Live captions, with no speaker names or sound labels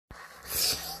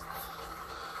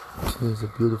It's a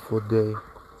beautiful day.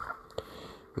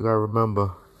 You gotta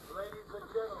remember,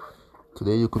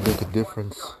 today you could make a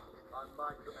difference.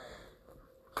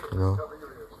 You know,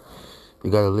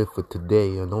 you gotta live for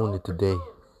today and only today.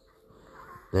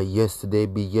 Let yesterday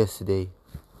be yesterday.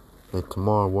 Let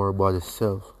tomorrow worry about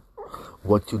itself.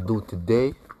 What you do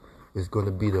today is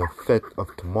gonna be the effect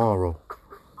of tomorrow.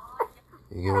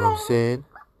 You get what I'm saying?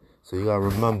 So you gotta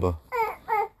remember,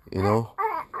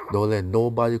 don't let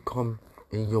nobody come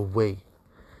in your way.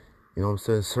 You know what I'm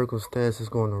saying? Circumstances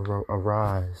gonna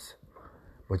arise,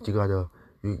 but you gotta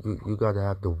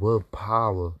have the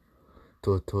willpower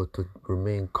to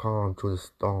remain calm through the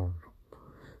storm.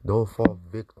 Don't fall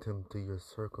victim to your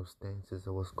circumstances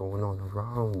or what's going on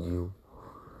around you.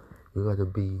 You gotta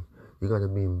be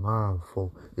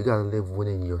mindful. You gotta live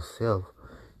within yourself.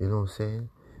 You know what I'm saying?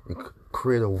 You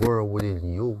create a world within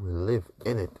you and live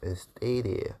in it and stay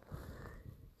there.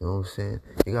 You know what I'm saying?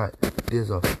 There's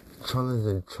a trillions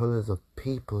and trillions of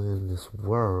people in this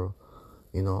world,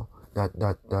 that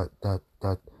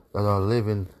are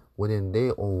living within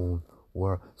their own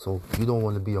world. So you don't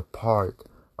want to be a part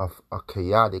of a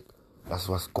chaotic. That's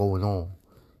what's going on.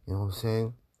 You know what I'm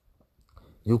saying?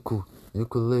 You could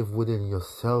live within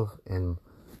yourself and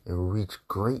reach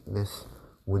greatness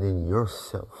within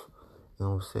yourself. You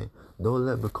know what I'm saying? Don't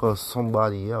let because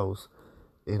somebody else,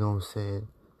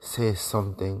 says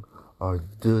something or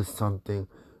does something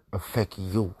affect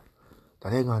you.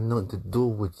 That ain't got nothing to do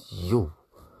with you.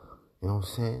 You know what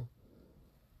I'm saying?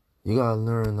 You gotta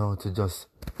learn how to just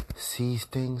see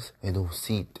things and don't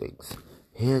see things.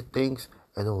 Hear things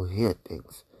and don't hear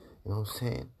things. You know what I'm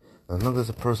saying? As long as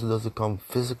a person doesn't come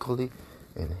physically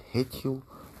and hit you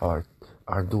or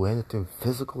do anything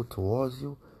physical towards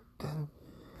you, then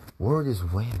word is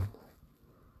wind.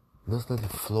 Just let it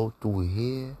flow through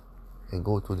here and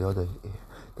go to the other ear.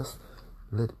 Just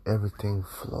let everything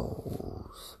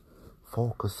flows.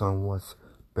 Focus on what's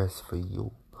best for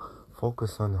you.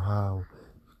 Focus on how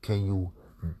can you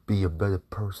be a better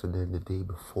person than the day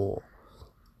before.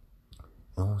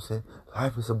 You know what I'm saying?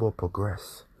 Life is about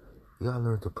progress. You gotta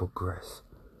learn to progress.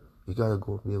 You gotta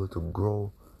be able to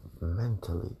grow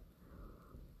mentally.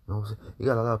 You know what I'm saying? You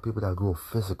got a lot of people that grow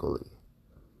physically,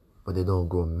 but they don't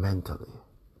grow mentally.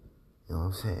 You know what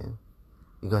I'm saying?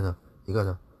 You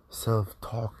gotta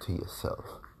self-talk to yourself.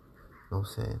 You know what I'm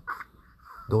saying?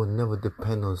 Don't never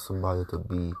depend on somebody to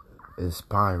be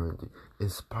inspiring.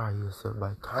 Inspire yourself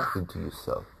by talking to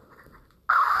yourself.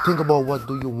 Think about what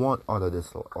do you want out of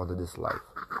this life.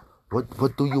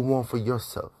 What do you want for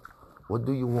yourself? What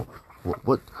do you want?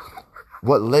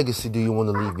 What legacy do you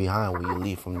want to leave behind when you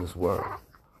leave from this world?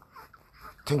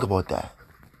 Think about that.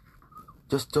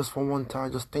 Just for one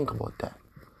time, just think about that.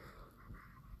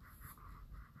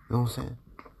 You know what I'm saying?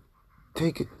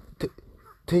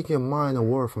 Take your mind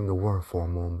away from the world for a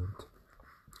moment.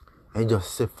 And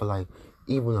just sit for like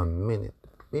even a minute,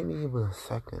 maybe even a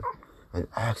second, and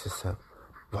ask yourself,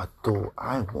 what do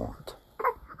I want?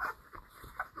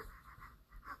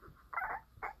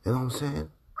 You know what I'm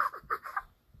saying?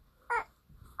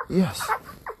 Yes.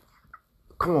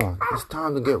 Come on, it's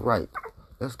time to get right.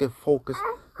 Let's get focused,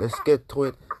 let's get to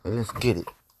it, and let's get it.